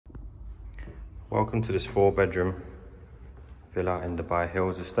Welcome to this 4-bedroom villa in Dubai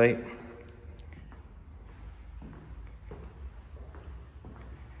Hills estate.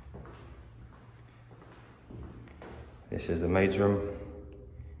 This is the maid's room.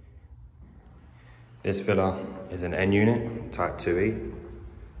 This villa is an N unit, type 2E,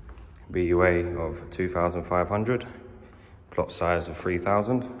 BUA of 2,500, plot size of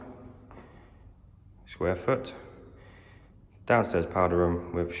 3,000 square foot. Downstairs powder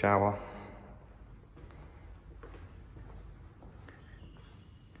room with shower.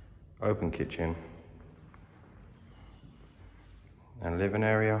 Open kitchen and living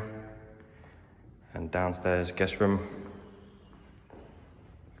area, and downstairs guest room,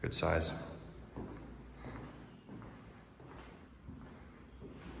 good size.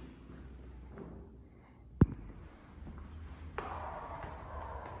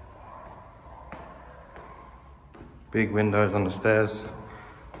 Big windows on the stairs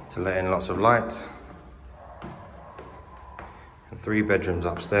to let in lots of light. 3 bedrooms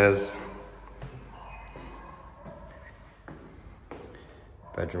upstairs.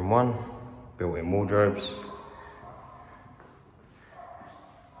 Bedroom 1, built-in wardrobes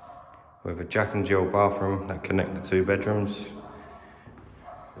with a Jack and Jill bathroom that connect the 2 bedrooms.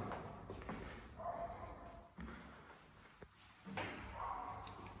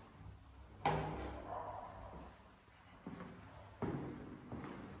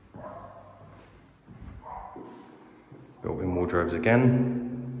 Built-in wardrobes again.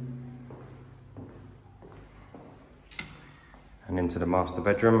 And into the master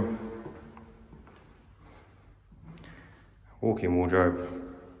bedroom. Walk-in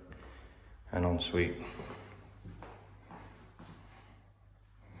wardrobe and ensuite.